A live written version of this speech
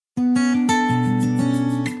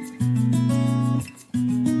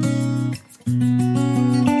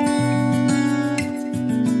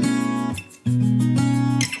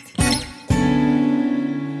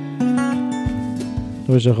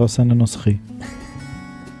Hoje a Rossana não se ri.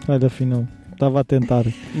 Olha, afinal, estava a tentar.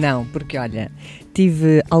 Não, porque olha,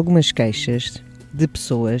 tive algumas queixas de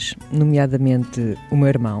pessoas, nomeadamente o meu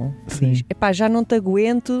irmão, que diz, epá, já não te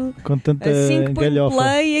aguento, Com tanta assim que põe galhofa.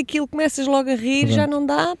 play, aquilo começas logo a rir, Pronto. já não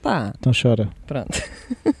dá, pá. Então chora. Pronto.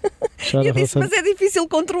 Chora, Eu disse, Rossana. mas é difícil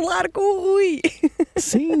controlar com o Rui.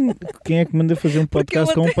 Sim, quem é que manda fazer um Porque eu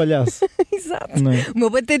podcast com um até- palhaço? Exato. Não é? O meu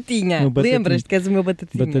batatinha. O meu batatinha. Lembras-te que és o meu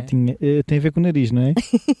batatinha? Batatinha. Tem a ver com o nariz, não é?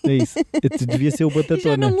 É isso. Devia ser o E já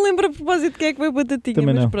batatona. não me lembro a propósito de quem é que foi o batatinha,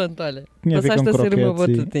 Também mas não. pronto, olha, Tinha a ver passaste com a ser o meu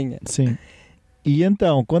croquetes e- batatinha. Sim. E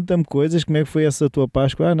então, conta-me coisas, como é que foi essa tua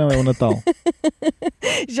Páscoa? Ah, não, é o Natal.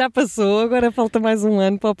 Já passou, agora falta mais um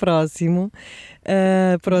ano para o próximo.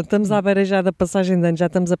 Pronto, estamos à beira já da passagem de ano, já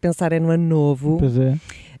estamos a pensar no ano novo. Pois é.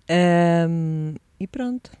 E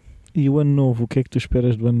pronto. E o ano novo, o que é que tu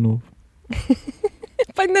esperas do ano novo?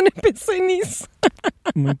 Pá, ainda nem pensei nisso.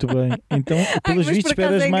 Muito bem. Então, pelos mas vistos, por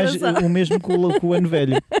acaso esperas é mais engraçado. o mesmo que o ano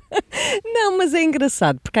velho. Não, mas é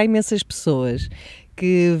engraçado, porque há imensas pessoas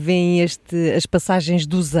que veem as passagens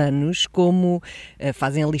dos anos como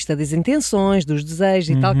fazem a lista das intenções, dos desejos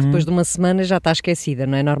e tal, que depois de uma semana já está esquecida,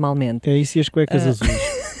 não é? Normalmente. É isso e as cuecas azuis.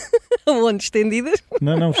 Onde? Estendidas?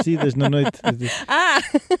 Não, vestidas na noite. Ah!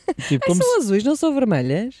 Tipo, Ai, como são azuis, não são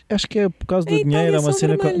vermelhas? Acho que é por causa do Em dinheiro, Itália é uma são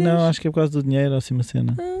cena. vermelhas. Não, acho que é por causa do dinheiro, assim uma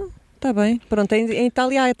cena. Está bem. Pronto, em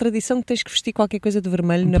Itália há a tradição que tens que vestir qualquer coisa de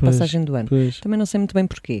vermelho na Pois, passagem do ano. Pois. Também não sei muito bem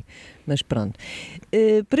porquê, mas pronto.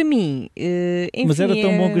 Para mim, enfim, Mas era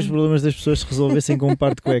tão bom que os problemas das pessoas se resolvessem com um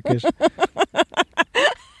par de cuecas.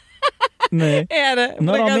 Não é? Era, por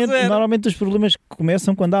acaso era. Normalmente os problemas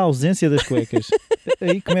começam quando há ausência das cuecas.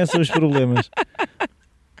 Aí começam os problemas.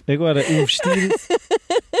 Agora, o vestir...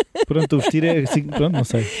 Pronto, o vestir é assim... Pronto, não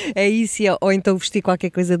sei. É isso, ou então vestir qualquer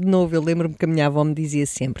coisa de novo. Eu lembro-me que a minha avó me dizia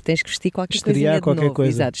sempre, tens que vestir qualquer Estrear coisinha de qualquer novo.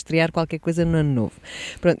 coisa. Exato, estrear qualquer coisa no ano novo.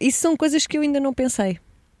 Pronto, isso são coisas que eu ainda não pensei.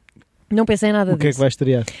 Não pensei em nada O que é que disso. vai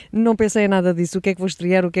estrear? Não pensei em nada disso. O que é que vou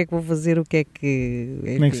estrear, o que é que vou fazer, o que é que...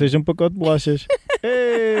 Nem que enfim. seja um pacote de bolachas.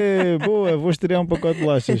 Boa, vou estrear um pacote de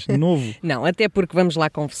bolachas. Novo. Não, até porque vamos lá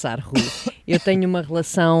confessar, Rui. Eu tenho uma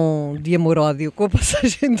relação de amor-ódio com a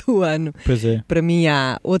passagem do ano. Pois é. Para mim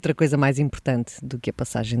há outra coisa mais importante do que a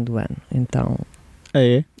passagem do ano. Então, Ah,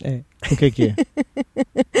 é? é. O que é que é?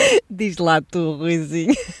 Diz lá tu,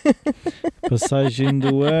 Ruizinho. Passagem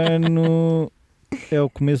do ano... É o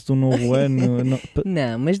começo do novo ano.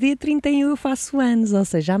 Não, mas dia 31 eu faço anos, ou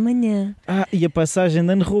seja, amanhã. Ah, e a passagem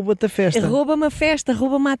de ano rouba-te a festa. Rouba-me a festa,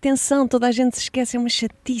 rouba-me a atenção, toda a gente se esquece, é uma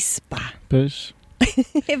chatice, pá. Pois,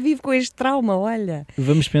 É vivo com este trauma, olha.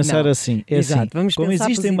 vamos pensar Não. assim. É Exato, assim, vamos como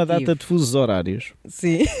pensar existem uma positivo. data de fusos horários,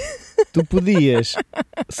 Sim, tu podias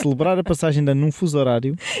celebrar a passagem de ano num fuso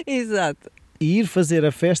horário exato. e ir fazer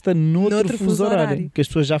a festa noutro fuso horário. Que as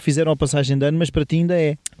pessoas já fizeram a passagem de ano, mas para ti ainda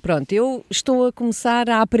é. Pronto, eu estou a começar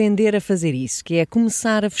a aprender a fazer isso, que é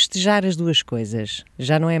começar a festejar as duas coisas.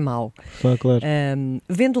 Já não é mau. Claro.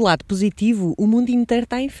 Vendo o lado positivo, o mundo inteiro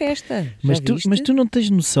está em festa. Mas Já tu, viste? mas tu não tens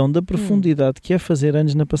noção da profundidade que é fazer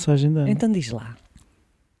anos na passagem de ano. Então diz lá.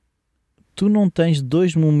 Tu não tens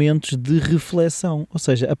dois momentos de reflexão. Ou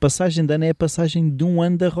seja, a passagem de ano é a passagem de um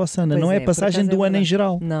ano da Rossana. Pois Não é a por passagem acaso do é ano em verdade.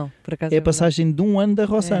 geral. Não, por acaso É a verdade. passagem de um ano da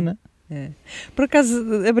Rossana. É. Por acaso,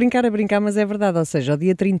 a brincar, mas é verdade. Ou seja, o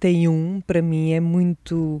dia 31 para mim é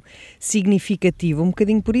muito significativo. Um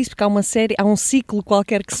bocadinho por isso, porque há uma série, há um ciclo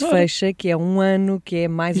qualquer que Claro. se fecha, que é um ano, que é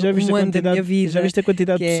mais E já viste um a ano da minha quantidade, vida. já viste a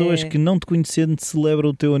quantidade de que é- pessoas que não te conhecendo celebram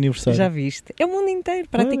o teu aniversário? Já viste? É o mundo inteiro,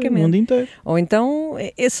 Claro, praticamente. o mundo inteiro. Ou então,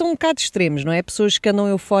 são um bocado extremos, não é? Pessoas que andam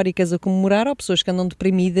eufóricas a comemorar ou pessoas que andam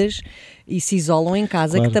deprimidas e se isolam em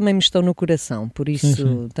casa, Claro. que também me estão no coração. Por isso,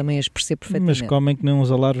 Sim. também as percebo perfeitamente. Mas comem que nem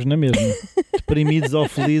uns alarves na mesma. Deprimidos ou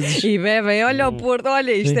felizes. E bebem, olha o Porto,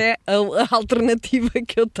 olha, isto Sim. é a alternativa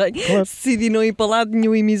que eu tenho. Claro. Se decidi não ir para lado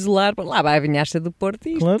nenhum e me isolar, lá vai a vinhaça do Porto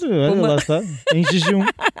e isto. Claro, olha, Pumba. lá está. Em jejum,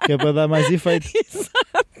 que é para dar mais efeito.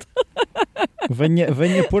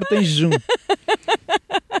 Venha Porto em jejum.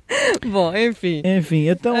 Bom, enfim. Enfim,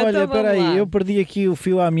 então Então olha, vamos espera aí, lá. eu perdi aqui o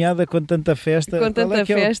fio à meada com tanta festa. Com Qual é tanta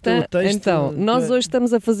que é o festa, teu texto? então, nós hoje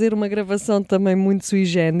estamos a fazer uma gravação também muito sui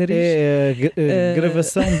generis, É a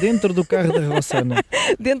gravação dentro do carro da Rossana.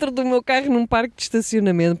 dentro do meu carro num parque de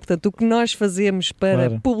estacionamento. Portanto, o que nós fazemos para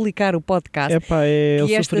Claro. publicar o podcast, Epá, é o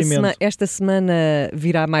que sofrimento. esta semana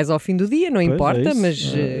virá mais ao fim do dia, não Pois, importa, é isso. mas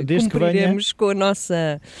Desde que cumpriremos com a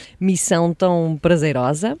nossa missão tão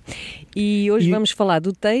prazerosa. E hoje E- vamos falar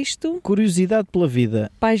do texto, Curiosidade pela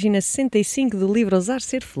vida. página 65 do livro Ousar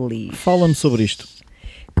Ser Feliz. Fala-me sobre isto.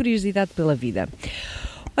 Curiosidade pela vida.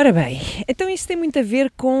 Ora bem, então isso tem muito a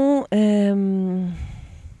ver com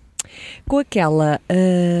com aquela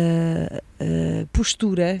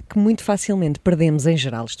postura que muito facilmente perdemos em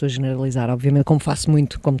geral, estou a generalizar, obviamente, como faço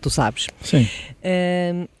muito, como tu sabes. Sim.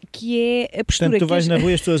 Que é a postura. Portanto, tu vais na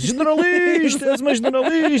rua e as pessoas generalista, és uma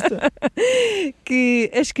generalista. Que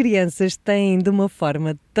as crianças têm de uma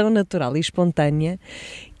forma tão natural e espontânea,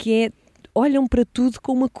 que é, olham para tudo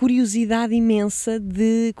com uma curiosidade imensa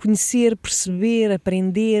de conhecer, perceber,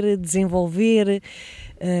 aprender, desenvolver.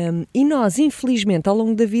 E nós, infelizmente, ao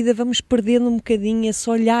longo da vida vamos perdendo um bocadinho esse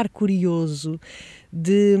olhar curioso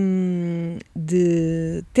de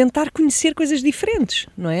tentar conhecer coisas diferentes,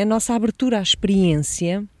 não é? A nossa abertura à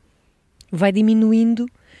experiência vai diminuindo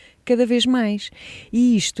cada vez mais.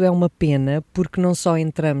 E isto é uma pena, porque não só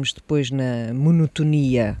entramos depois na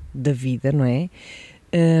monotonia da vida, não é?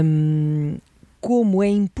 Como é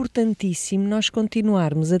importantíssimo nós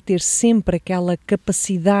continuarmos a ter sempre aquela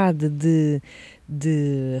capacidade de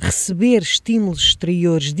receber estímulos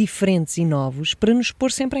exteriores diferentes e novos para nos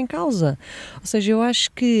pôr sempre em causa. Ou seja, eu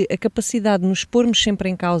acho que a capacidade de nos pormos sempre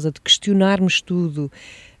em causa, de questionarmos tudo,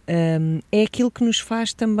 é aquilo que nos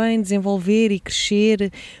faz também desenvolver e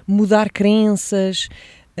crescer, mudar crenças,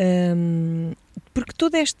 porque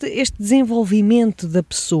todo este desenvolvimento da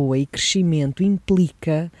pessoa e crescimento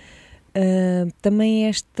implica também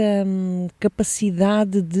esta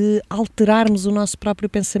capacidade de alterarmos o nosso próprio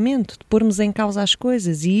pensamento, de pormos em causa as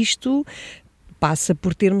coisas, e isto passa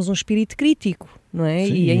por termos um espírito crítico, não é?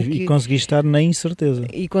 Sim, e conseguir estar na incerteza.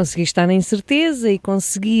 E conseguir estar na incerteza e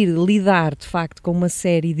conseguir lidar, de facto, com uma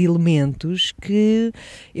série de elementos que,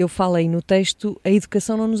 eu falei no texto, a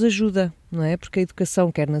educação não nos ajuda, não é? Porque a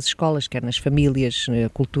educação, quer nas escolas, quer nas famílias, a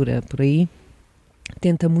cultura por aí,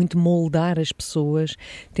 tenta muito moldar as pessoas,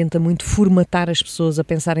 tenta muito formatar as pessoas a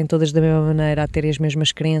pensarem todas da mesma maneira, a terem as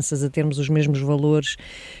mesmas crenças, a termos os mesmos valores,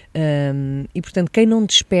 e portanto quem não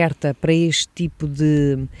desperta para este tipo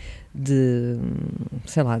de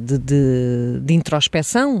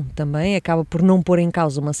introspeção também acaba por não pôr em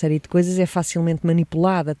causa uma série de coisas, é facilmente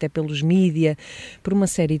manipulado até pelos mídia, por uma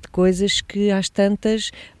série de coisas que às tantas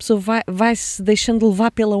a pessoa vai-se deixando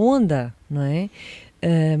levar pela onda, não é?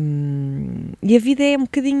 E a vida é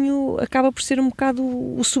acaba por ser um bocado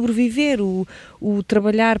o sobreviver, o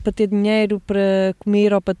trabalhar para ter dinheiro para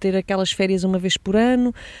comer ou para ter aquelas férias uma vez por ano,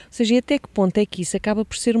 ou seja, e até que ponto é que isso acaba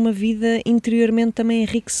por ser uma vida interiormente também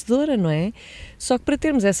enriquecedora, não é? Só que para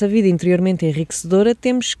termos essa vida interiormente enriquecedora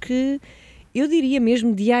temos que, eu diria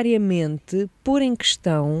mesmo diariamente, pôr em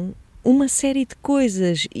questão uma série de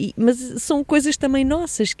coisas, mas são coisas também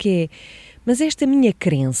nossas, que é: mas esta minha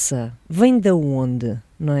crença vem de onde,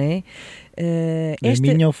 não é? É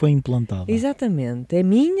minha ou foi implantada? Exatamente. É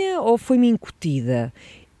minha ou foi-me incutida?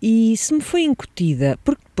 E se me foi incutida,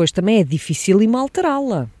 porque depois também é difícil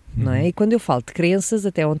alterá-la, não é? E quando eu falo de crenças,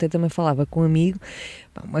 até ontem também falava com um amigo,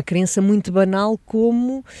 uma crença muito banal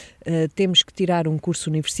como temos que tirar um curso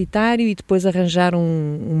universitário e depois arranjar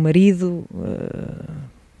um marido...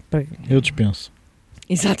 Eu dispenso.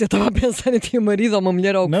 Exato, eu estava a pensar em ter um marido ou uma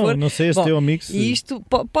mulher ou o que for. Não sei se teu amigo... E isto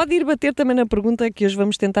pode ir bater também na pergunta que hoje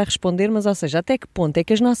vamos tentar responder, mas, ou seja, até que ponto é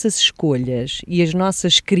que as nossas escolhas e as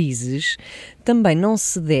nossas crises também não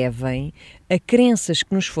se devem a crenças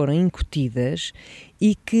que nos foram incutidas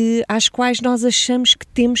e às quais nós achamos que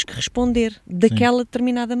temos que responder daquela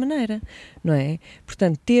determinada maneira, não é?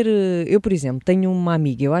 Portanto, eu, por exemplo, tenho uma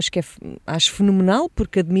amiga, eu acho fenomenal,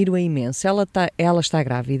 porque admiro-a imenso, ela está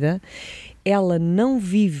grávida, ela não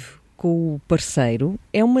vive com o parceiro,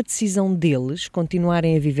 é uma decisão deles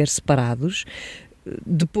continuarem a viver separados.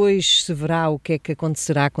 Depois se verá o que é que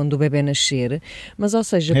acontecerá quando o bebê nascer, mas, ou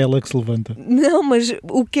seja... É ela que se levanta. Não, mas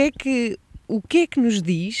o que é que nos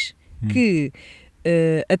diz que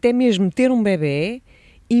até mesmo ter um bebê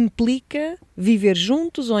implica viver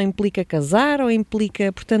juntos, ou implica casar, ou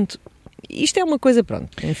implica, portanto... Isto é uma coisa,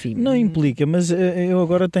 pronto, enfim. Não implica, mas eu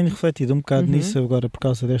agora tenho refletido um bocado nisso, agora por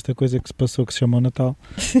causa desta coisa que se passou, que se chama o Natal.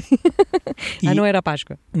 Não era a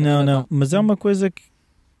Páscoa. Não, mas é uma coisa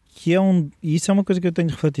que é e isso é uma coisa que eu tenho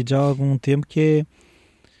refletido já há algum tempo, que é,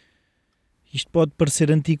 isto pode parecer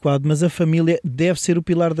antiquado, mas a família deve ser o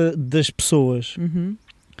pilar das pessoas.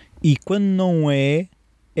 E quando não é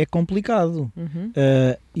complicado.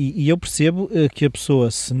 E eu percebo que a pessoa,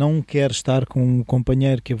 se não quer estar com um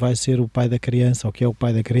companheiro que vai ser o pai da criança ou que é o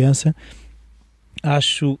pai da criança,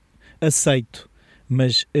 aceito,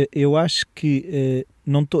 mas eu acho que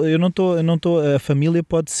a família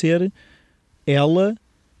pode ser ela,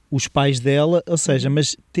 os pais dela, ou seja,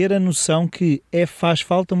 mas ter a noção que faz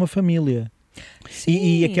falta uma família.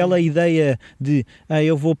 E aquela ideia de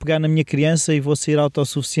eu vou pegar na minha criança e vou ser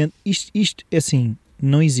autossuficiente, isto é assim,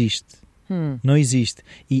 não existe. Não existe.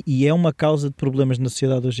 E é uma causa de problemas na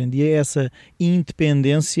sociedade hoje em dia, essa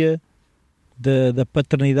independência da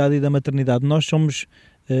paternidade e da maternidade. Nós somos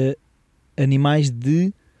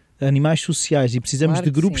animais sociais e precisamos Claro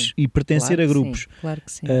de que grupos sim. e pertencer Claro a que grupos. sim, claro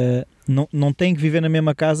que sim. Não tem que viver na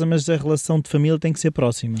mesma casa, mas a relação de família tem que ser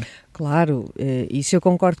próxima. Claro, isso eu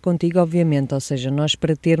concordo contigo, obviamente, ou seja, nós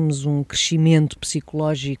para termos um crescimento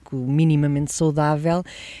psicológico minimamente saudável,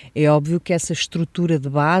 é óbvio que essa estrutura de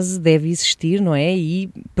base deve existir, não é? E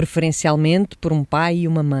preferencialmente por um pai e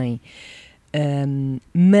uma mãe.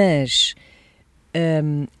 Mas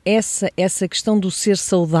essa questão do ser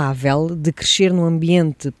saudável, de crescer num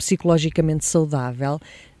ambiente psicologicamente saudável,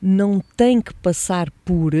 não tem que passar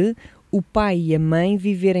por o pai e a mãe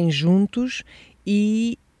viverem juntos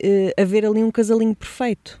e haver ali um casalinho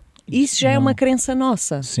perfeito. Isso já é uma crença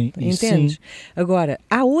nossa, Sim, entendes? sim. Agora,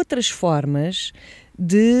 há outras formas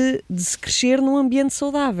de se crescer num ambiente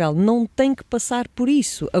saudável, não tem que passar por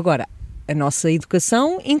isso. Agora, a nossa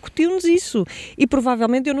educação incutiu-nos isso e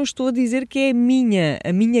provavelmente eu não estou a dizer que é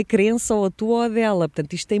a minha crença ou a tua ou a dela,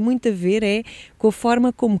 portanto isto tem muito a ver com a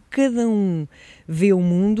forma como cada um vê o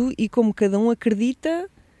mundo e como cada um acredita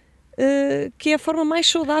que é a forma mais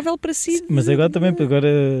saudável para si. Mas agora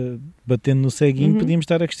batendo no ceguinho, podíamos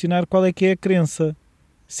estar a questionar qual é que é a crença.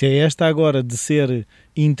 Se é esta agora de ser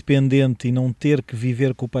independente e não ter que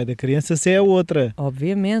viver com o pai da criança, se é a outra.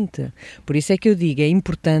 Obviamente. Por isso é que eu digo, é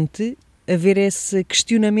importante haver esse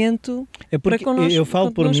questionamento para connosco. Eu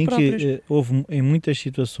falo por mim próprios. que houve em muitas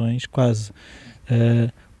situações quase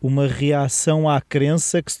uma reação à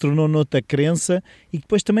crença que se tornou noutra crença e que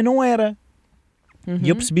depois também não era. E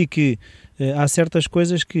eu percebi que há certas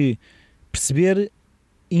coisas que perceber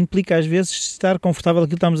implica às vezes estar confortável,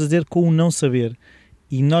 aquilo que estamos a dizer, com o não saber.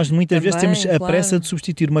 E nós muitas vezes temos a pressa de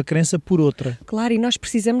substituir uma crença por outra. Claro, e nós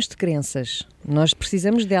precisamos de crenças. Nós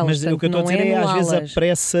precisamos delas. Mas portanto, o que eu estou a dizer é às vezes a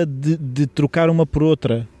pressa de trocar uma por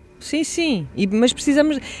outra. Sim. Mas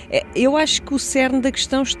precisamos... Eu acho que o cerne da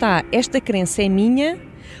questão está, esta crença é minha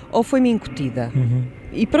ou foi-me incutida?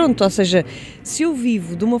 E pronto, ou seja, se eu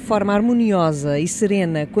vivo de uma forma harmoniosa e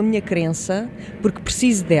serena com a minha crença, porque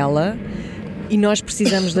preciso dela... E nós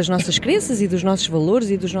precisamos das nossas crenças e dos nossos valores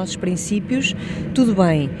e dos nossos princípios, tudo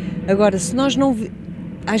bem. Agora, se nós não...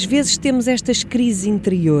 Às vezes temos estas crises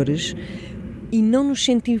interiores e não nos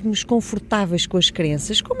sentimos confortáveis com as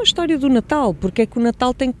crenças, como a história do Natal. Porque é que o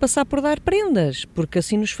Natal tem que passar por dar prendas? Porque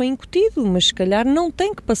assim nos foi incutido, mas se calhar não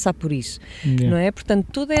tem que passar por isso. Não é? Portanto,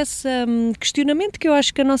 todo esse questionamento que eu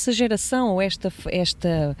acho que a nossa geração, ou esta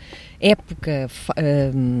época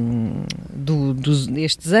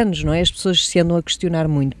destes anos, não é? As pessoas se andam a questionar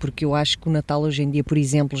muito, porque eu acho que o Natal hoje em dia, por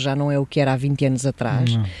exemplo, já não é o que era há 20 anos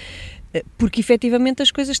atrás. Não. Porque efetivamente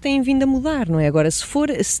as coisas têm vindo a mudar, não é? Agora, se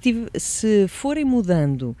forem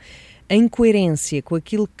mudando em coerência com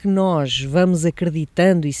aquilo que nós vamos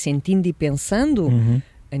acreditando e sentindo e pensando,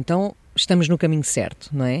 então estamos no caminho certo,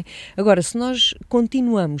 não é? Agora, se nós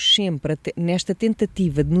continuamos sempre nesta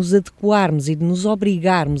tentativa de nos adequarmos e de nos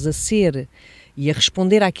obrigarmos a ser e a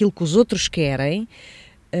responder àquilo que os outros querem,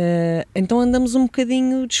 então andamos um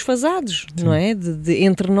bocadinho desfasados, não é?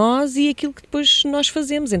 Entre nós e aquilo que depois nós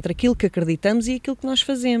fazemos, entre aquilo que acreditamos e aquilo que nós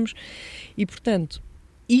fazemos. E, portanto,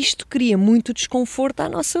 isto cria muito desconforto à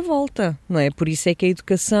nossa volta, não é? Por isso é que a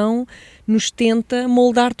educação nos tenta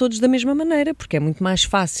moldar todos da mesma maneira, porque é muito mais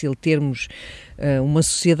fácil termos uma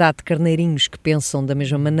sociedade de carneirinhos que pensam da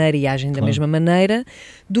mesma maneira e agem da mesma maneira,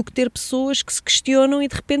 do que ter pessoas que se questionam e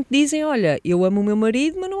de repente dizem, olha, eu amo o meu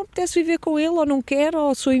marido, mas não me apetece viver com ele, ou não quero,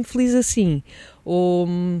 ou sou infeliz assim, ou...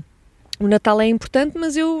 O Natal é importante,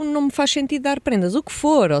 mas não me faz sentido dar prendas, o que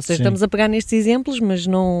for, ou seja, estamos a pegar nestes exemplos, mas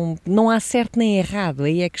não há certo nem errado,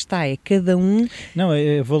 aí é que está, é cada um... Não,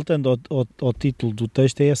 voltando ao título do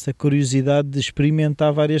texto, é essa curiosidade de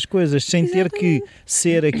experimentar várias coisas, sem ter que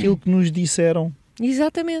ser aquilo que nos disseram.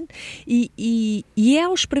 Exatamente, e é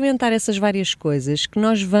ao experimentar essas várias coisas que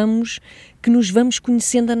nos vamos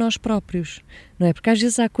conhecendo a nós próprios, não é? Porque às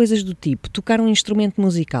vezes há coisas do tipo, tocar um instrumento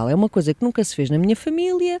musical é uma coisa que nunca se fez na minha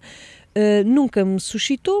família, nunca me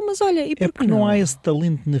suscitou, mas olha, e por que não há esse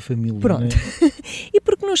talento na família. Pronto. Não é? E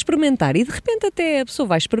por que não experimentar? E de repente até a pessoa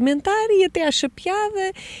vai experimentar e até acha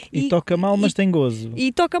piada. E toca mal, mas tem gozo.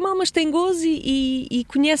 E toca mal, mas tem gozo e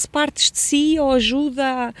conhece partes de si ou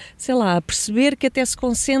ajuda a perceber que até se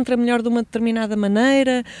concentra melhor de uma determinada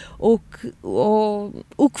maneira ou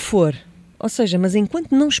o que for. Ou seja, mas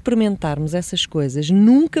enquanto não experimentarmos essas coisas,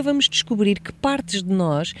 nunca vamos descobrir que partes de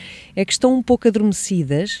nós é que estão um pouco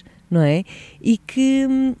adormecidas, não é? E que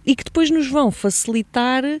depois nos vão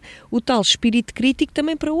facilitar o tal espírito crítico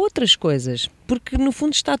também para outras coisas, porque no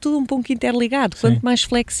fundo está tudo um pouco interligado. Sim. Quanto mais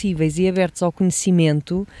flexíveis e abertos ao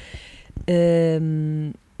conhecimento,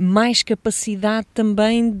 mais capacidade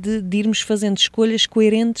também de irmos fazendo escolhas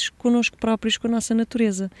coerentes connosco próprios, com a nossa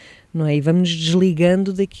natureza, não é? E vamos nos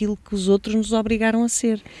desligando daquilo que os outros nos obrigaram a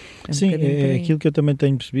ser. Sim, é aquilo que eu também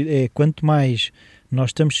tenho percebido, quanto mais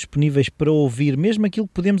nós estamos disponíveis para ouvir, mesmo aquilo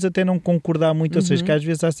que podemos até não concordar muito, ou seja, que às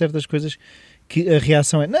vezes há certas coisas que a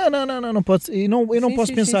reação é não pode, eu não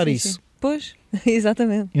posso pensar isso. Sim. Pois,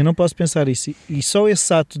 exatamente. Eu não posso pensar isso. E só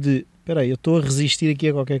esse ato de, espera aí, eu estou a resistir aqui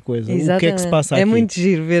a qualquer coisa. Exatamente. O que é que se passa aqui? É muito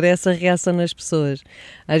giro ver essa reação nas pessoas.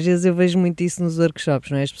 Às vezes eu vejo muito isso nos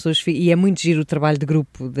workshops, não é? As pessoas e é muito giro o trabalho de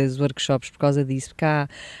grupo dos workshops por causa disso, porque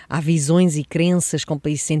há visões e crenças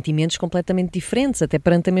e sentimentos completamente diferentes, até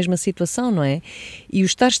perante a mesma situação, não é? E o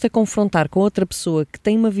estar-te a confrontar com outra pessoa que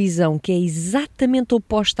tem uma visão que é exatamente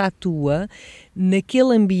oposta à tua,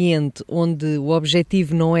 naquele ambiente onde o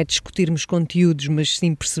objetivo não é discutirmos conteúdos, mas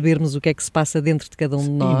sim percebermos o que é que se passa dentro de cada um de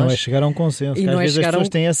nós. E não é chegar a um consenso, que às vezes as pessoas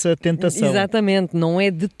têm essa tentação. Exatamente, não é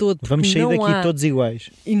de todo. Vamos sair daqui todos iguais.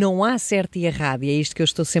 E não há certo e errado, e é isto que eu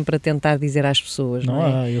estou sempre a tentar dizer às pessoas. Não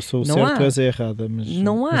há, eu sou o certo, tu és a errada, mas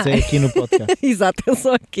é aqui no podcast. Exato, é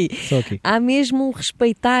só aqui. Só aqui. Há mesmo um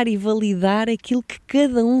respeitar e validar aquilo que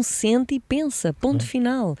cada um sente e pensa, ponto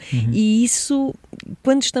final. E isso,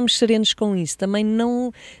 quando estamos serenos com isso, também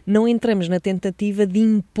não entramos na tentativa de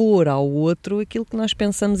impor ao outro aquilo que nós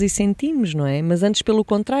pensamos e sentimos, não é? Mas antes, pelo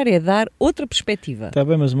contrário, é dar outra perspectiva. Está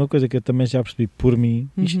bem, mas uma coisa que eu também já percebi por mim,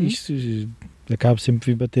 isto acabo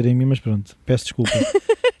sempre de bater em mim, mas pronto, peço desculpa.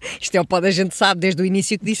 Isto é o pó da gente sabe, desde o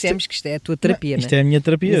início que dissemos que isto é a tua terapia, isto é a minha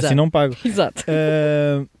terapia, Exato. Assim não pago. Exato.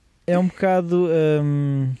 É um bocado...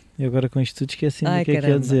 eu agora com isto tudo esqueci-me do que é que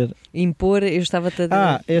ia dizer. Impor, eu estava-te a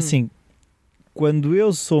dizer... é assim, quando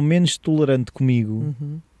eu sou menos tolerante comigo,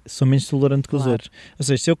 sou menos tolerante com os outros. Ou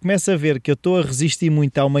seja, se eu começo a ver que eu estou a resistir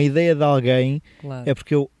muito a uma ideia de alguém, é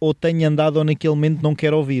porque eu ou tenho andado ou naquele momento não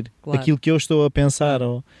quero ouvir aquilo que eu estou a pensar.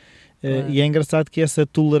 E é engraçado que essa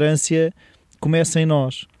tolerância começa em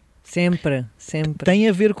nós. Sempre. Tem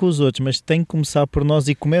a ver com os outros, mas tem que começar por nós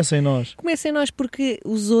e começa em nós. Começa em nós porque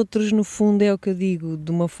os outros, no fundo, é o que eu digo, de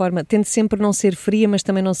uma forma... Tento sempre não ser fria, mas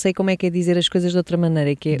também não sei como é que é dizer as coisas de outra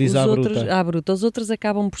maneira, que é diz os outros à bruta. Os outros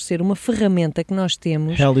acabam por ser uma ferramenta que nós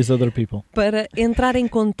temos... Hell is other people. Para entrar em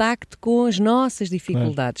contacto com as nossas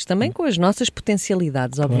dificuldades. Também com as nossas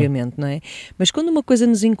potencialidades, obviamente, não é? Mas quando uma coisa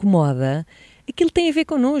nos incomoda, aquilo tem a ver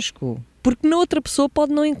connosco. Porque na outra pessoa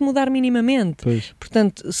pode não incomodar minimamente. Pois.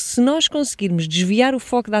 Portanto, se nós conseguirmos desviar o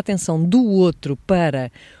foco da atenção do outro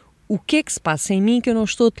para o que é que se passa em mim que eu não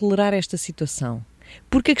estou a tolerar esta situação.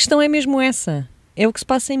 Porque a questão é mesmo essa. É o que se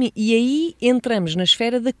passa em mim. E aí entramos na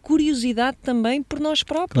esfera da curiosidade também por nós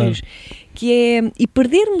próprios. Claro. E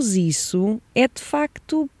perdermos isso é de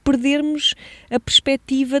facto perdermos a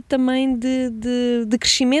perspectiva também de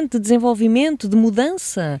crescimento, de desenvolvimento, de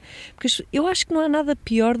mudança. Porque eu acho que não há nada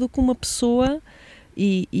pior do que uma pessoa,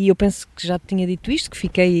 e eu penso que já tinha dito isto, que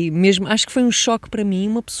fiquei mesmo, acho que foi um choque para mim,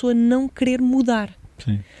 uma pessoa não querer mudar.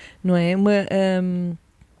 Sim. Não é?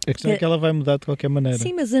 A questão é que ela vai mudar de qualquer maneira.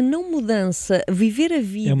 Sim, mas a não mudança, viver a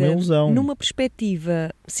vida é uma ilusão. Numa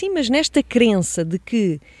perspectiva... Sim, mas nesta crença de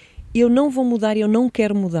que eu não vou mudar, eu não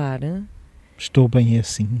quero mudar... Estou bem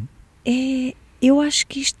assim. Eu acho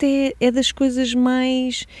que isto é das coisas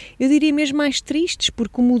mais... Eu diria mesmo mais tristes,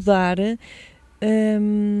 porque o mudar...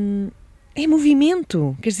 é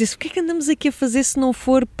movimento. Quer dizer, o que é que andamos aqui a fazer se não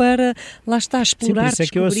for para, lá está, explorar, descobrir,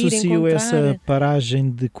 encontrar? Sim, por isso é que eu associo essa paragem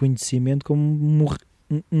de conhecimento como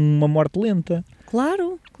uma morte lenta.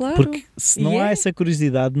 Claro. Porque se não há essa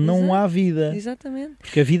curiosidade, não há vida. Exatamente.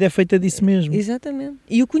 Porque a vida é feita disso mesmo. Exatamente.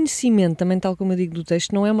 E o conhecimento, também tal como eu digo do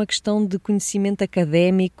texto, não é uma questão de conhecimento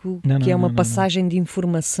académico, que é uma passagem de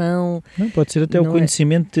informação. Não, pode ser até o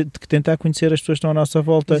conhecimento de que tentar conhecer as pessoas que estão à nossa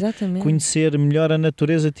volta. Exatamente. Conhecer melhor a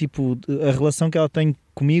natureza, tipo, a relação que ela tem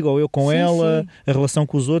comigo ou eu com ela, a relação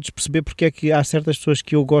com os outros, perceber porque é que há certas pessoas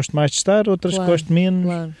que eu gosto mais de estar, outras que gosto menos.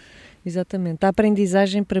 Claro. Exatamente. A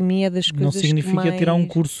aprendizagem para mim é das coisas não significa que mais... tirar um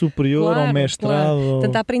curso superior ou um mestrado.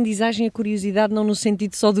 Portanto, a aprendizagem e a curiosidade não no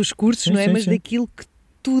sentido só dos cursos, não é? Mas daquilo que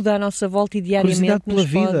tudo à nossa volta e diariamente pela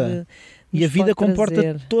vida. E a vida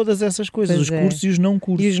comporta todas essas coisas, os cursos e os não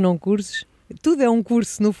cursos. E os não cursos. Tudo é um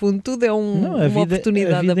curso, no fundo, tudo é uma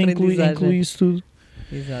oportunidade de aprendizagem. Inclui isso tudo.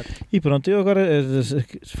 Exato. E pronto, eu agora,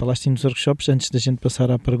 falaste nos workshops, antes da gente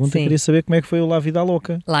passar à pergunta, queria saber como é que foi o La Vida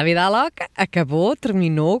Louca. La Vida Louca acabou,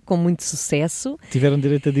 terminou com muito sucesso. Tiveram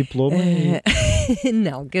direito a diploma?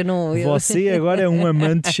 Não, que eu não... Você agora é um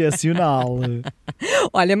amante excepcional.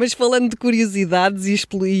 Olha, mas falando de curiosidades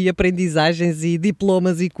e aprendizagens e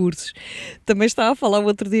diplomas e cursos, também estava a falar o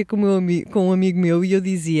outro dia com um amigo meu e eu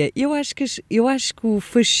dizia, eu acho que o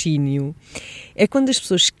fascínio é quando as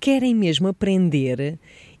pessoas querem mesmo aprender,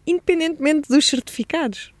 independentemente dos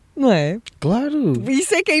certificados. Não é? Claro.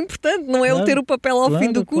 Isso é que é importante, não é o ter o papel ao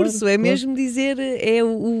fim do curso, é mesmo dizer, é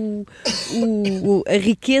a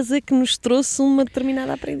riqueza que nos trouxe uma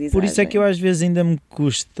determinada aprendizagem. Por isso é que eu às vezes ainda me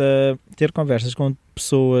custa ter conversas com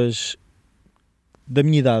pessoas da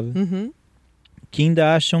minha idade que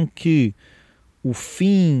ainda acham que o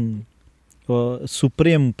fim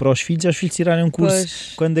supremo para os filhos é os filhos tirarem um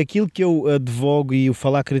curso, quando aquilo que eu advogo e o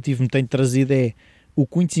falar criativo me tem trazido é o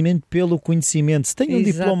conhecimento pelo conhecimento. Se tenho um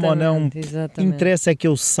diploma ou não, interessa é que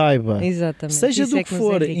eu saiba. Seja do que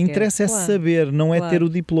for, interessa é saber, não é ter o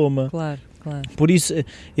diploma. Claro. Por isso,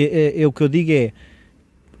 o que eu digo é,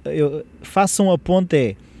 façam a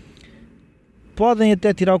ponte, podem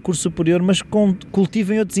até tirar o curso superior, mas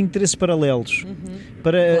cultivem outros interesses paralelos.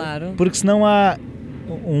 Porque senão há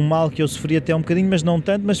um mal que eu sofri até um bocadinho, mas não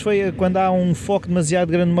tanto, mas foi quando há um foco demasiado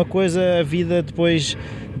grande numa coisa, a vida depois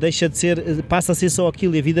deixa de ser, passa a ser só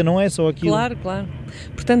aquilo e a vida não é só aquilo. Claro.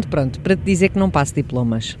 Portanto, pronto, para te dizer que não passo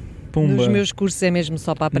diplomas. Pumba. Nos meus cursos é mesmo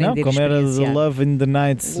só para aprender. Não, como era The Love in the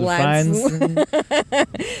Night Finds.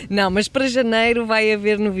 Não, mas para janeiro vai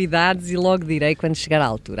haver novidades e logo direi quando chegar à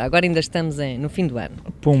altura. Agora ainda estamos no fim do ano.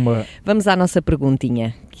 Pumba. Vamos à nossa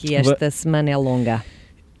perguntinha, que esta semana é longa.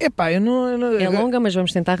 Epá, eu não... É longa, mas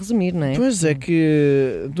vamos tentar resumir, não é? Pois é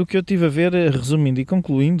que, do que eu estive a ver, resumindo e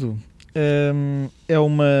concluindo, é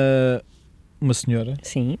uma senhora.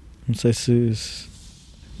 Sim. Não sei se...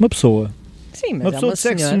 Uma pessoa. Sim, mas uma pessoa de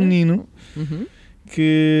sexo feminino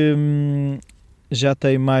que já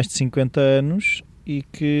tem mais de 50 anos e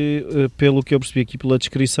que, pelo que eu percebi aqui pela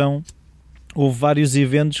descrição, houve vários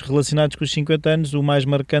eventos relacionados com os 50 anos. O mais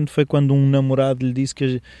marcante foi quando um namorado lhe disse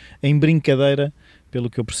que, em brincadeira, pelo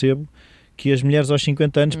que eu percebo, que as mulheres aos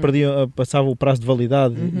 50 anos passavam o prazo de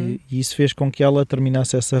validade e isso fez com que ela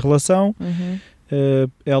terminasse essa relação.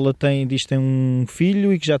 Ela diz que tem um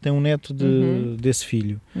filho e que já tem um neto desse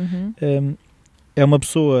filho. É uma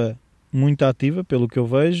pessoa muito ativa, pelo que eu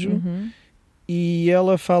vejo, e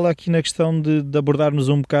ela fala aqui na questão de abordarmos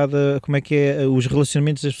um bocado como é que é os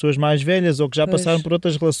relacionamentos das pessoas mais velhas ou que já passaram por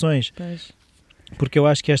outras relações. Porque eu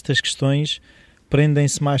acho que estas questões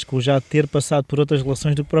prendem-se mais com o já ter passado por outras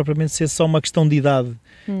relações do que propriamente ser só uma questão de idade.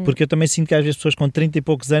 Porque eu também sinto que às vezes pessoas com 30 e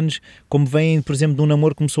poucos anos, como vêm, por exemplo, de um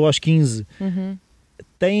namoro que começou aos 15,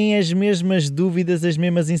 têm as mesmas dúvidas, as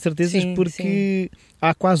mesmas incertezas, porque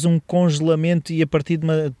há quase um congelamento e a partir de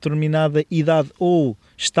uma determinada idade ou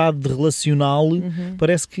estado de relacional,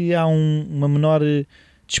 parece que há uma menor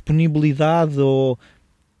disponibilidade ou...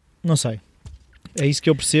 não sei. É isso que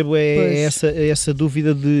eu percebo, essa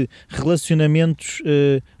dúvida de relacionamentos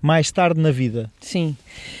mais tarde na vida. Sim.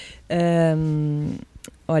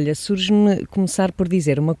 Olha, surge-me começar por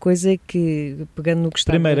dizer uma coisa que, pegando no que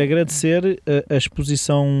está... Primeiro, agradecer a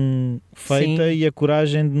exposição feita e a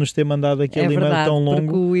coragem de nos ter mandado aquele e-mail tão longo.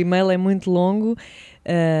 Porque o e-mail é muito longo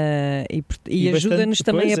e ajuda-nos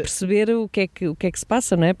também a perceber o que é que se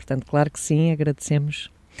passa, não é? Portanto, claro que sim, agradecemos.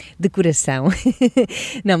 De coração.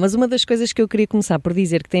 Não, mas uma das coisas que eu queria começar por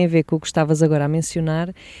dizer que tem a ver com o que estavas agora a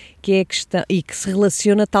mencionar, que é a questão, e que se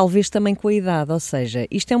relaciona talvez também com a idade, ou seja,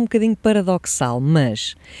 isto é um bocadinho paradoxal,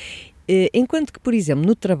 mas enquanto que, por exemplo,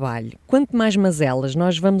 no trabalho, quanto mais mazelas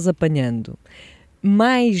nós vamos apanhando,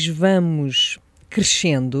 mais vamos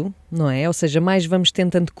crescendo, não é? Ou seja, mais vamos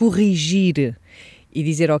tentando corrigir e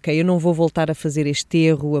dizer, ok, eu não vou voltar a fazer este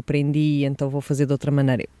erro, aprendi, então vou fazer de outra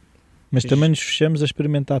maneira. Mas também nos fechamos a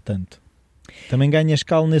experimentar tanto. Também ganhas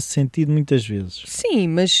calo nesse sentido muitas vezes. Sim,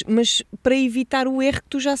 mas para evitar o erro que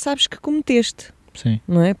tu já sabes que cometeste. Sim.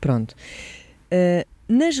 Não é? Pronto.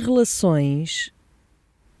 Nas relações,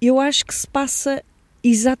 eu acho que se passa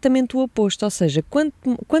exatamente o oposto. Ou seja,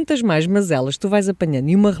 quantas mais mazelas tu vais apanhando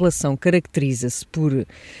e uma relação caracteriza-se por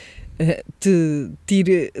te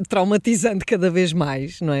ir traumatizando cada vez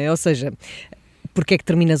mais, não é? Ou seja... Porque é que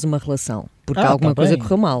terminas uma relação? Porque alguma coisa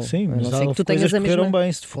correu mal. Sim, mas não sei que tu tenhas a mesma... correram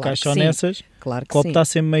bem, se te focares só nessas, claro que o copo está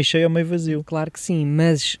sempre meio cheio ou meio vazio. Claro que sim,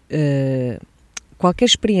 mas qualquer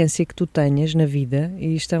experiência que tu tenhas na vida,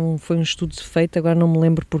 e isto foi um estudo feito, agora não me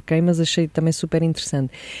lembro por quem, mas achei também super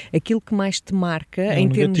interessante, aquilo que mais te marca em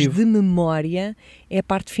termos de memória é a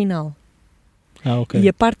parte final. Okay. E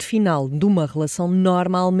a parte final de uma relação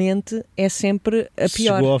normalmente é sempre a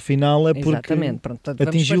pior. Chegou ao final é porque exatamente. Pronto,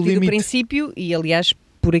 atingiu o limite. Do princípio, e aliás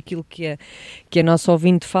por aquilo que a nossa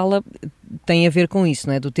ouvinte fala, tem a ver com isso,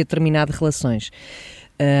 não é? Do ter terminado relações.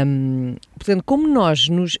 Portanto, como nós,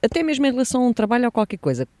 até mesmo em relação a um trabalho ou qualquer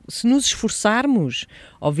coisa, se nos esforçarmos,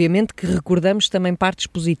 obviamente que recordamos também partes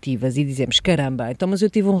positivas e dizemos, caramba, então mas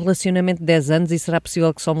eu tive um relacionamento de 10 anos e será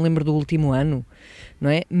possível que só me lembre do último ano?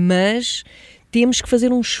 Não é? Mas temos que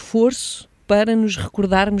fazer um esforço para nos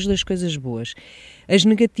recordarmos das coisas boas. As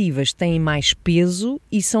negativas têm mais peso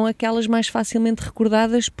e são aquelas mais facilmente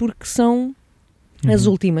recordadas porque são as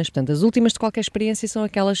últimas. Portanto, as últimas de qualquer experiência são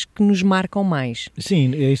aquelas que nos marcam mais.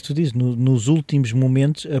 Sim, é isso que tu dizes. Nos últimos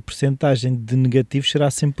momentos, a percentagem de negativos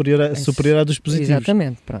será sempre superior à dos positivos.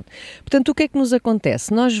 Exatamente. Pronto. Portanto, o que é que nos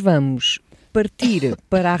acontece? Nós vamos partir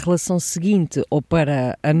para a relação seguinte ou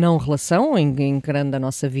para a não relação, encarando a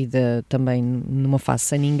nossa vida também numa fase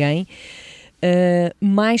sem ninguém,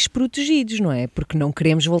 mais protegidos, não é? Porque não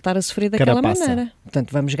queremos voltar a sofrer daquela maneira.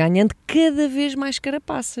 Portanto, vamos ganhando cada vez mais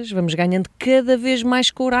carapaças, vamos ganhando cada vez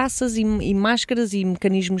mais couraças e máscaras e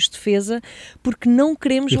mecanismos de defesa, porque não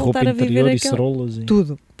queremos voltar a viver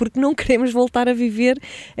tudo, porque não queremos voltar a viver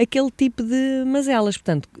aquele tipo de mazelas.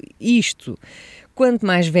 Portanto, isto, quanto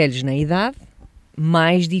mais velhos na idade,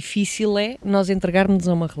 mais difícil é nós entregarmos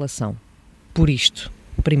a uma relação. Por isto,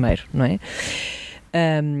 primeiro, não é?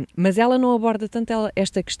 Mas ela não aborda tanto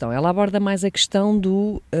esta questão, ela aborda mais a questão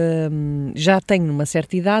do já tenho uma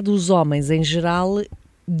certa idade, os homens em geral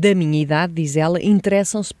da minha idade, diz ela,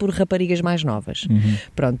 interessam-se por raparigas mais novas.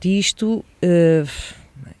 Pronto, e isto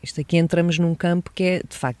aqui entramos num campo que é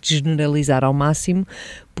de facto generalizar ao máximo,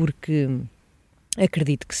 porque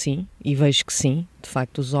acredito que sim, e vejo que sim, de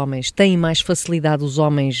facto os homens têm mais facilidade, os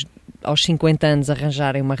homens aos 50 anos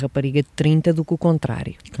arranjarem uma rapariga de 30 do que o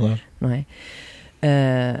contrário. Claro. Não é?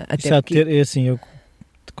 Até porque... é assim, eu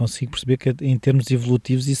consigo perceber que em termos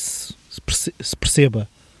evolutivos isso se perceba.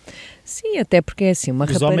 Sim, até porque é assim, uma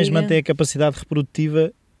rapariga... Os homens mantêm a capacidade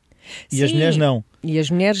reprodutiva e sim, as mulheres não. E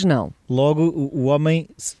as mulheres não. Logo, o homem,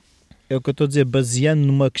 é o que eu estou a dizer, baseando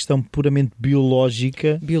numa questão puramente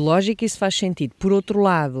biológica... Biológica, isso faz sentido. Por outro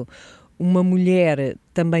lado, uma mulher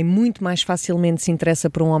também muito mais facilmente se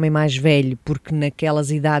interessa por um homem mais velho, porque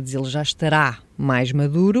naquelas idades ele já estará mais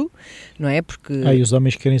maduro, não é? Porque... e os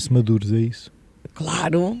homens querem-se maduros, é isso?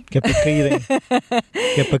 Claro. Que é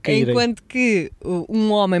para caírem. Enquanto que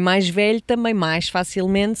um homem mais velho também mais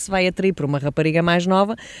facilmente se vai atrair por uma rapariga mais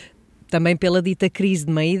nova, também pela dita crise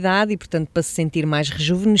de meia-idade e, portanto, para se sentir mais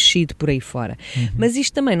rejuvenescido por aí fora. Mas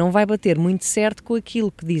isto também não vai bater muito certo com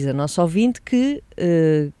aquilo que diz a nossa ouvinte, que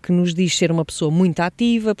nos diz ser uma pessoa muito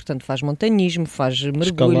ativa, portanto, faz montanhismo, faz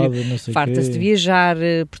mergulho, farta-se de viajar,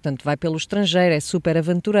 portanto, vai pelo estrangeiro, é super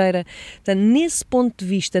aventureira. Portanto, nesse ponto de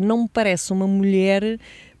vista, não me parece uma mulher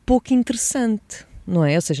pouco interessante. Não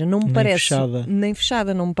é? Ou seja, não me nem parece fechada. Nem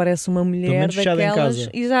fechada, não me parece uma mulher daquelas,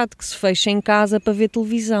 exato, que se fecha em casa para ver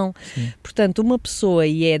televisão. Sim. Portanto, uma pessoa,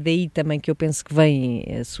 e é daí também que eu penso que vem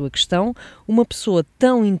a sua questão, uma pessoa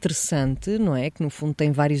tão interessante, não é? Que no fundo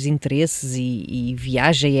tem vários interesses e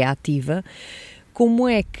viaja e é ativa, como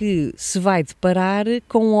é que se vai deparar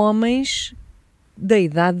com homens da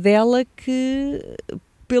idade dela que,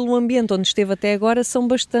 pelo ambiente onde esteve até agora, são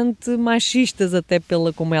bastante machistas, até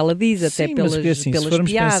pela, como ela diz, sim, até pelas, mas assim, pelas se formos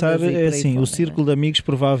piadas. Pensar, é assim, o círculo de amigos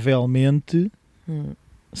provavelmente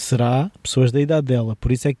será pessoas da idade dela.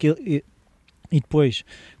 Por isso é que e depois,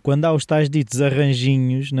 quando há os tais ditos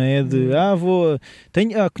arranjinhos, não é? De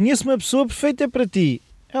conheço uma pessoa perfeita para ti.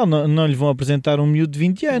 Não lhe vão apresentar um miúdo de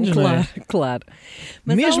 20 anos, claro, não é? Claro.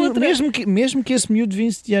 Mas mesmo que esse miúdo de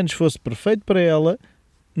 20 anos fosse perfeito para ela,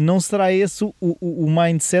 não será esse o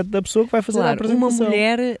mindset da pessoa que vai fazer a apresentação.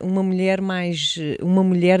 Uma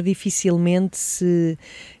mulher dificilmente se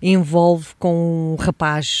envolve com um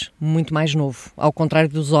rapaz muito mais novo, ao contrário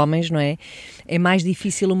dos homens, não é? É mais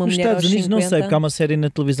difícil uma mulher aos 50... Nos Estados Unidos não sei, porque há uma série na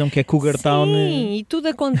televisão que é Cougar Town. Sim, e tudo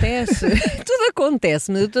acontece. Tudo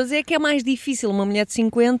acontece, mas eu estou a dizer que é mais difícil uma mulher de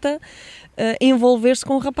 50 envolver-se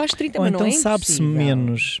com um rapaz de 30, ou mas então não é impossível. sabe-se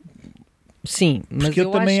menos... Sim, mas porque eu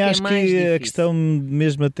também acho que a questão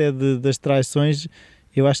mesmo até das traições,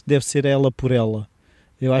 eu acho que deve ser ela por ela.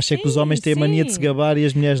 Eu acho que os homens têm a mania de se gabar e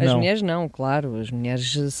as mulheres não. As mulheres não, claro. As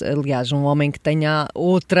mulheres, aliás, um homem que tenha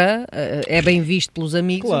outra é bem visto pelos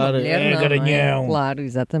amigos. Claro, uma mulher não, garanhão. não é? Claro,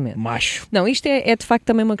 exatamente. Macho. Não, isto é de facto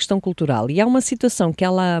também uma questão cultural. E há uma situação que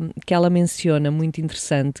ela menciona muito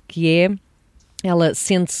interessante, que é... Ela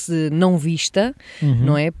sente-se não vista,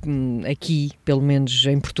 não é? Aqui, pelo menos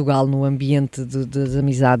em Portugal, no ambiente das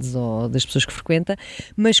amizades ou das pessoas que frequenta,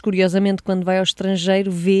 mas curiosamente quando vai ao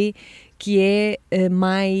estrangeiro vê que é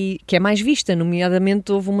mais vista.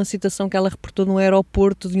 Nomeadamente houve uma situação que ela reportou no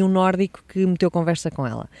aeroporto de um nórdico que meteu conversa com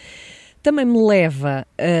ela. também me leva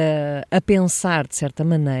a pensar, de certa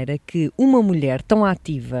maneira, que uma mulher tão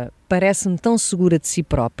ativa, parece-me tão segura de si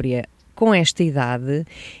própria, com esta idade,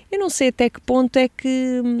 eu não sei até que ponto é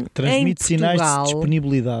que transmite em Portugal, sinais de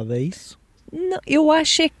disponibilidade, é isso? Não, eu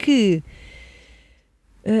acho é que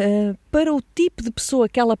para o tipo de pessoa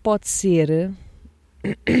que ela pode ser,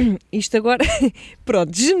 isto agora,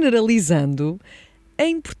 pronto, generalizando,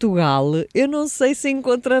 em Portugal, eu não sei se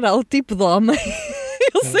encontrará o tipo de homem.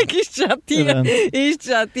 Eu sei que isto já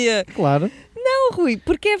tinha. Claro. Não, Rui,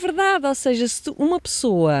 porque é verdade, ou seja, se uma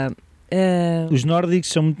pessoa... Os nórdicos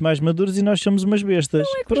são muito mais maduros e nós somos umas bestas.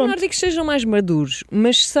 Não é que os nórdicos sejam mais maduros,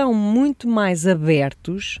 mas são muito mais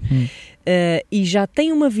abertos e já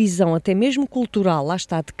têm uma visão até mesmo cultural, lá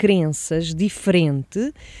está, de crenças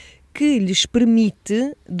diferente, que lhes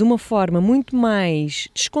permite, de uma forma muito mais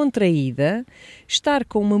descontraída, estar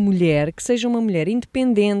com uma mulher que seja uma mulher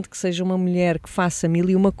independente, que seja uma mulher que faça mil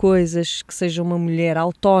e uma coisas, que seja uma mulher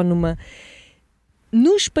autónoma.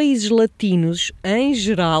 Nos países latinos, em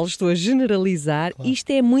geral, estou a generalizar, claro, isto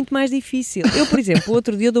é muito mais difícil. Eu, por exemplo,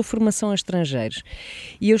 outro dia dou formação a estrangeiros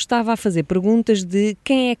e eu estava a fazer perguntas de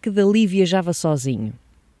quem é que dali viajava sozinho.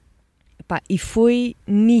 Epá, e foi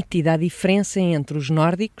nítida a diferença entre os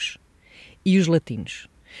nórdicos e os latinos.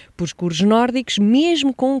 Porque os nórdicos,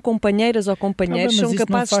 mesmo com companheiras ou companheiros, são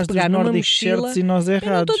capazes de pegar numa mochila... certos e nós errados.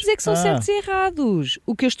 Eu não estou a dizer que são certos e errados.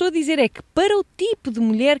 O que eu estou a dizer é que para o tipo de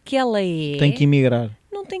mulher que ela é... Tem que emigrar.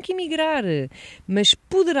 Não tem que emigrar, mas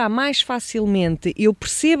poderá mais facilmente, eu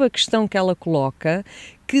percebo a questão que ela coloca,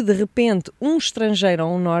 que de repente um estrangeiro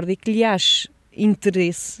ou um nórdico lhe ache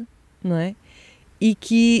interesse, não é? E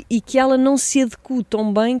que ela não se adeque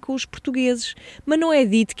tão bem com os portugueses. Mas não é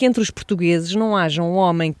dito que entre os portugueses não haja um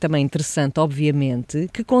homem também interessante, obviamente,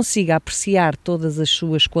 que consiga apreciar todas as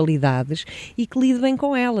suas qualidades e que lide bem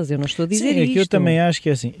com elas. Eu não estou a dizer isto. É que eu também acho que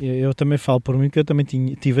é assim, eu também falo por mim, que eu também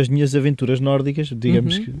tive as minhas aventuras nórdicas,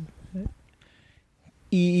 digamos que...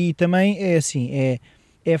 E também é assim,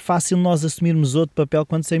 é fácil nós assumirmos outro papel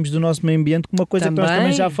quando saímos do nosso meio ambiente, com uma coisa que nós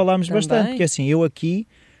também já falámos bastante, porque assim, eu aqui...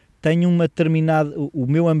 tenho uma determinada... O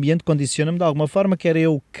meu ambiente condiciona-me de alguma forma, quer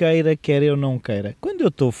eu queira, quer eu não queira. Quando eu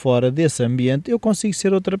estou fora desse ambiente, eu consigo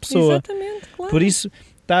ser outra pessoa. Exatamente, claro. Por isso,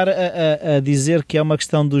 estar a dizer que é uma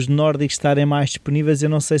questão dos nórdicos estarem mais disponíveis, eu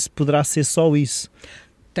não sei se poderá ser só isso.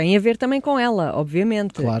 Tem a ver também com ela,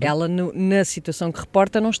 obviamente. Claro. Ela, na situação que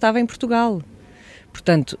reporta, não estava em Portugal.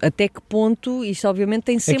 Portanto, até que ponto, isso obviamente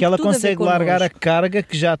tem sempre é que ela tudo a ver consegue connosco. largar a carga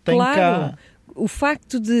que já tem cá. O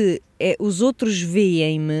facto de os outros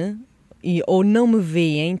veem-me ou não me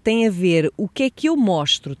veem tem a ver o que é que eu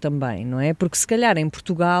mostro também, não é? Porque se calhar em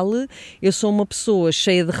Portugal eu sou uma pessoa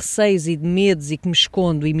cheia de receios e de medos e que me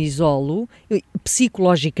escondo e me isolo,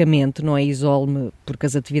 psicologicamente, não é? Isolo-me porque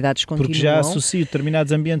as atividades continuam. Porque já associo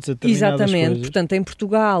determinados ambientes a determinadas Exatamente, coisas. portanto em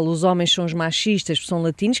Portugal os homens são os machistas, são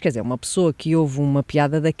latinos, quer dizer, uma pessoa que ouve uma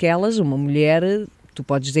piada daquelas, uma mulher... Tu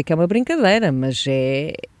podes dizer que é uma brincadeira, mas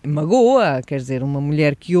é magoa, quer dizer, uma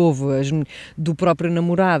mulher que ouve do próprio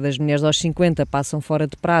namorado, as mulheres aos 50 passam fora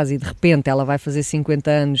de prazo e de repente ela vai fazer 50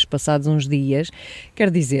 anos passados uns dias, quer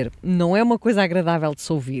dizer, não é uma coisa agradável de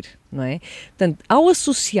se ouvir, não é? Portanto, ao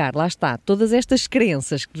associar, lá está, todas estas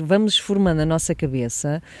crenças que vamos formando na nossa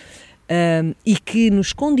cabeça e que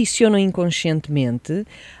nos condicionam inconscientemente,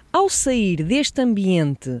 ao sair deste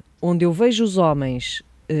ambiente onde eu vejo os homens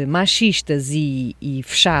machistas e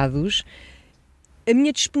fechados, a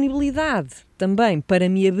minha disponibilidade também para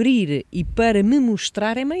me abrir e para me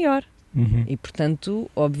mostrar é maior. E, portanto,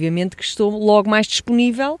 obviamente que estou logo mais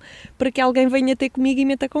disponível para que alguém venha ter comigo e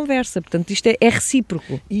meta a conversa. Portanto, isto é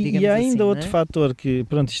recíproco. E há ainda assim, outro fator que,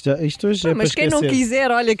 pronto, isto hoje é para mas quem esquecer. não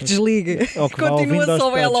quiser, olha que desliga. Continua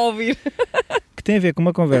só ela a ouvir. Que tem a ver com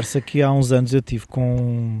uma conversa que há uns anos eu tive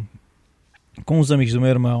com uns amigos do meu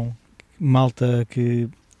irmão, malta que...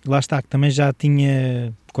 lá está, que também já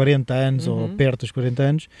tinha 40 anos ou perto dos 40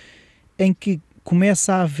 anos, em que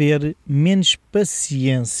começa a haver menos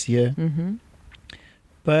paciência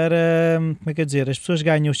para, como é que é dizer, as pessoas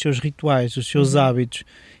ganham os seus rituais, os seus hábitos,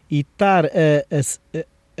 e estar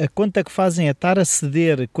a conta que fazem é estar a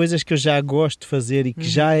ceder coisas que eu já gosto de fazer e que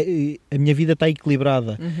já a minha vida está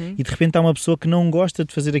equilibrada, e de repente há uma pessoa que não gosta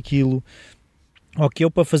de fazer aquilo, ou que eu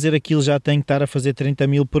para fazer aquilo já tenho que estar a fazer 30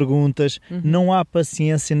 mil perguntas, não há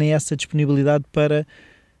paciência nem essa disponibilidade para...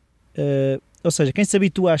 ou seja, quem se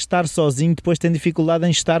habitua a estar sozinho depois tem dificuldade em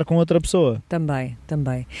estar com outra pessoa. Também.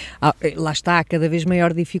 Lá está, há cada vez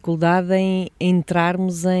maior dificuldade em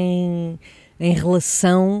entrarmos em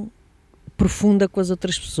relação profunda com as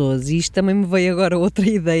outras pessoas. E isto também me veio agora outra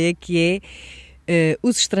ideia, que é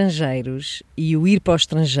os estrangeiros e o ir para o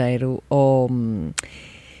estrangeiro, ou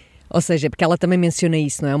Ou seja, porque ela também menciona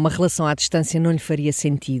isso, não é? Uma relação à distância não lhe faria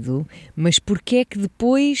sentido, mas porquê é que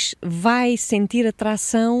depois vai sentir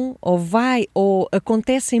atração ou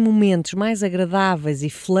acontecem momentos mais agradáveis e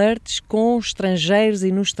flertes com estrangeiros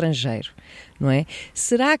e no estrangeiro, não é?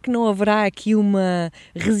 Será que não haverá aqui uma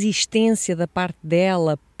resistência da parte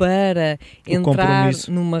dela para entrar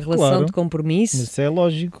numa relação de compromisso? Isso é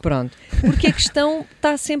lógico. Pronto. Porque a questão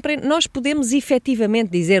está sempre... Nós podemos efetivamente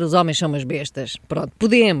dizer os homens são umas bestas. Pronto,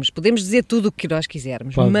 podemos dizer tudo o que nós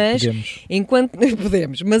quisermos. Mas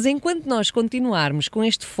enquanto nós continuarmos com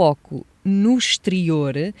este foco no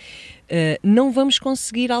exterior, não vamos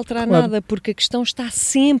conseguir alterar nada, porque a questão está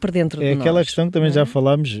sempre dentro de nós. É aquela questão que também já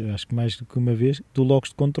falámos, acho que mais do que uma vez, do locus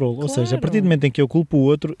de controle. Ou seja, a partir do momento em que eu culpo o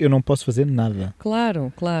outro, eu não posso fazer nada.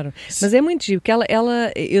 Claro. Mas é muito giro, porque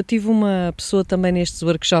eu tive uma pessoa também nestes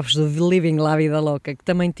workshops do Living La Vida Louca, que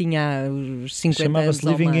também tinha os 50 anos. Chamava-se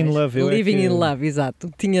Living in Love. Living in Love, exato.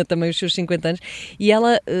 Tinha também os seus 50 anos. E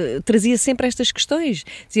ela trazia sempre estas questões.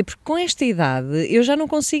 Dizia, porque com esta idade eu já não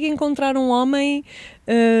consigo encontrar um homem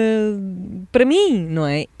para mim, não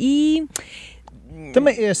é? E...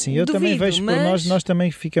 Também é assim, eu também vejo por nós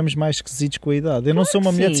também ficamos mais esquisitos com a idade. Eu não sou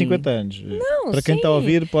uma mulher de 50 anos. Para quem está a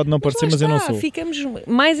ouvir pode não parecer, mas eu não sou. Ficamos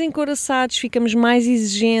mais encoraçados, ficamos mais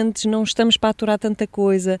exigentes, não estamos para aturar tanta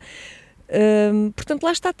coisa. Portanto,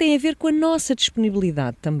 lá está, tem a ver com a nossa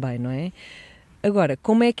disponibilidade também, não é? Agora,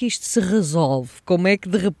 como é que isto se resolve? Como é que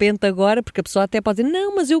de repente agora, porque a pessoa até pode dizer,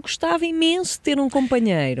 não, mas eu gostava imenso de ter um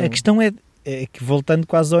companheiro. A questão é que, voltando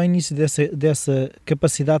quase ao início dessa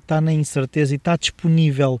capacidade, está na incerteza e está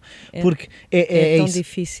disponível, porque é tão isso,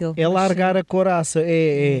 difícil. É largar a couraça,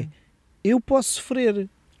 eu posso sofrer.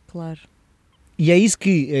 Claro. E é isso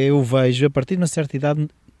que eu vejo, a partir de uma certa idade,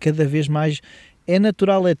 cada vez mais é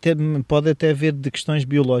natural, pode até haver de questões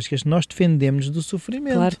biológicas, nós defendemos do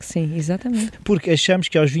sofrimento. Claro que sim, exatamente. Porque achamos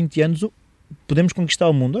que aos 20 anos podemos conquistar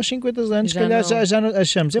o mundo. Aos 50 anos, se calhar já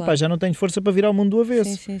achamos, claro, já não tenho força para virar o mundo do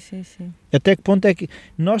avesso. Sim. Até que ponto é que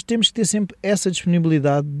nós temos que ter sempre essa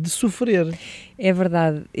disponibilidade de sofrer? É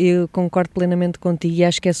verdade, eu concordo plenamente contigo e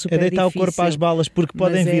acho que é super difícil. É deitar o corpo às balas, porque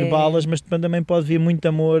podem vir balas, mas também pode vir muito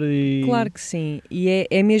amor. Claro que sim, e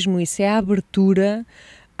é mesmo isso, é a abertura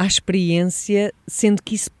à experiência, sendo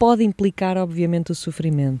que isso pode implicar, obviamente, o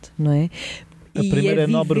sofrimento, não é? A primeira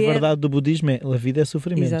nobre verdade do budismo é a vida é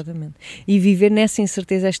sofrimento. Exatamente. E viver nessa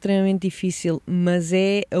incerteza é extremamente difícil, mas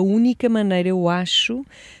é a única maneira, eu acho,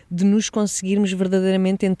 de nos conseguirmos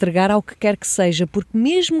verdadeiramente entregar ao que quer que seja, porque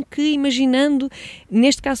mesmo que, imaginando,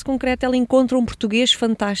 neste caso concreto, ela encontra um português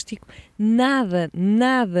fantástico, nada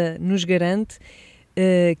nos garante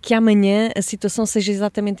que amanhã a situação seja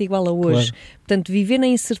exatamente igual a hoje. Claro. Portanto, viver na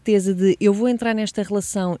incerteza de eu vou entrar nesta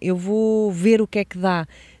relação, eu vou ver o que é que dá,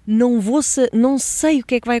 não sei o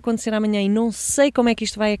que é que vai acontecer amanhã e não sei como é que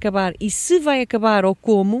isto vai acabar e se vai acabar ou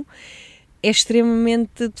como, é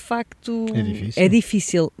extremamente, de facto, é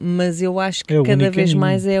difícil, mas eu acho que cada vez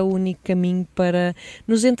mais é o único caminho para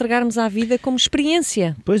nos entregarmos à vida como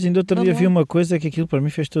experiência. Pois, ainda outro dia vi uma coisa que aquilo para mim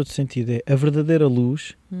fez todo sentido, é a verdadeira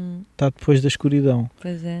luz está depois da escuridão.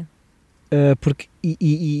 Pois é. Porque,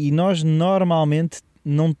 e nós normalmente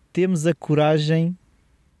não temos a coragem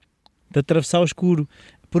de atravessar o escuro.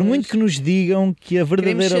 Por muito que nos digam que a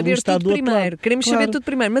verdadeira luz está do outro lado. Queremos saber tudo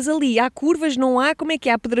primeiro, mas ali há curvas, não há, como é que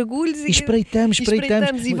há pedregulhos? E espreitamos.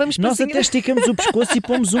 E vamos nós até esticamos o pescoço e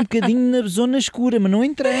pomos um bocadinho na zona escura, mas não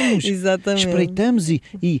entramos. Exatamente. Espreitamos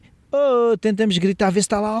e tentamos gritar a ver se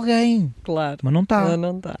está lá alguém. Claro. Mas não está.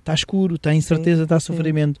 Está escuro, está incerteza, está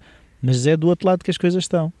sofrimento. Mas é do outro lado que as coisas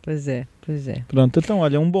estão. Pois é. Pronto, então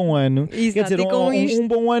olha, um bom ano. Exato, quer dizer, um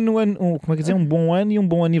bom ano, como é que dizer, um bom ano e um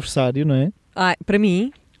bom aniversário, não é? Para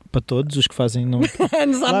mim? Para todos os que fazem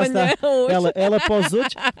anos amanhã, hoje. Ela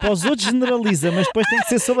para os outros generaliza, mas depois tem que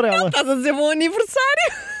ser sobre ela. Estás a dizer bom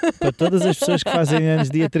aniversário. Para todas as pessoas que fazem anos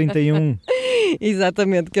dia 31.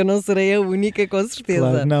 Exatamente, que eu não serei a única, com certeza.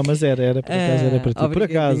 Claro, não, mas era para ti. Por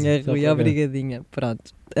acaso. Rui, obrigadinha.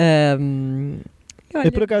 Pronto.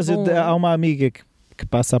 Olha, por acaso, há uma amiga que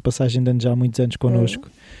passa a passagem de anos já há muitos anos connosco,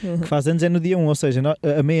 que faz anos no dia 1, ou seja,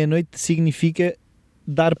 a meia-noite significa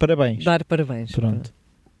dar parabéns. Pronto.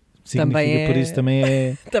 Significa, por isso também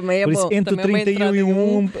é por isso, bom. Entre também o 31 e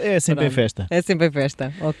 1 é sempre em festa. É sempre em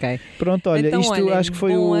festa, ok. Pronto, olha, então, isto acho que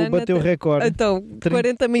foi bateu o recorde. Então,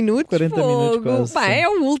 40 minutos. 40 minutos quase. É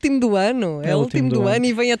o último do ano. É o último do ano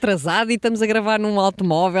e vem atrasado e estamos a gravar num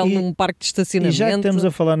automóvel, num parque de estacionamento. E já que estamos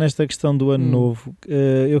a falar nesta questão do ano novo,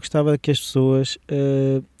 eu gostava que as pessoas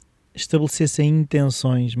estabelecessem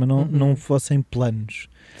intenções, mas não fossem planos.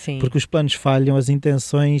 Sim. Porque os planos falham, as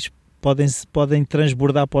intenções podem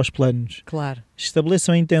transbordar para os planos. Claro.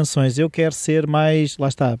 Estabeleçam intenções. Eu quero ser mais, lá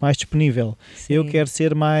está, mais disponível. Sim. Eu quero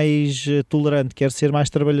ser mais tolerante, quero ser mais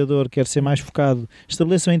trabalhador, quero ser mais focado.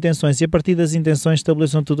 Estabeleçam intenções e a partir das intenções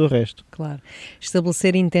estabeleçam tudo o resto. Claro.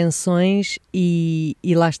 Estabelecer intenções e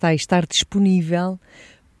lá está, estar disponível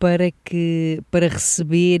para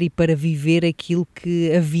receber e para viver aquilo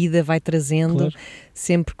que a vida vai trazendo, claro.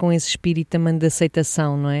 Sempre com esse espírito também de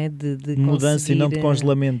aceitação, não é? De mudança e não de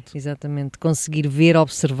congelamento. Exatamente, de conseguir ver,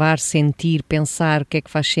 observar, sentir, pensar o que é que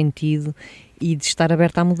faz sentido e de estar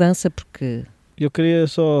aberto à mudança, porque... Eu queria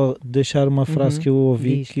só deixar uma frase que eu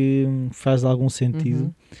ouvi que faz algum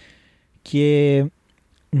sentido, que é: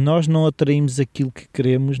 nós não atraímos aquilo que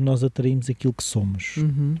queremos, nós atraímos aquilo que somos.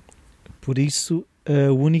 Por isso,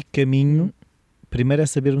 o único caminho, primeiro, é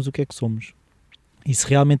sabermos o que é que somos. E se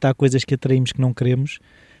realmente há coisas que atraímos que não queremos,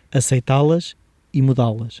 aceitá-las e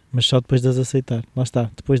mudá-las. Mas só depois de as aceitar. Lá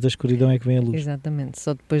está, depois da escuridão é que vem a luz. Exatamente,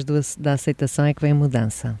 só depois da aceitação é que vem a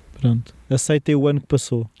mudança. Pronto, aceitem o ano que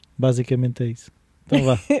passou. Basicamente é isso. Então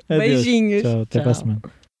vá, adeus. Beijinhos. Tchau, até para a semana.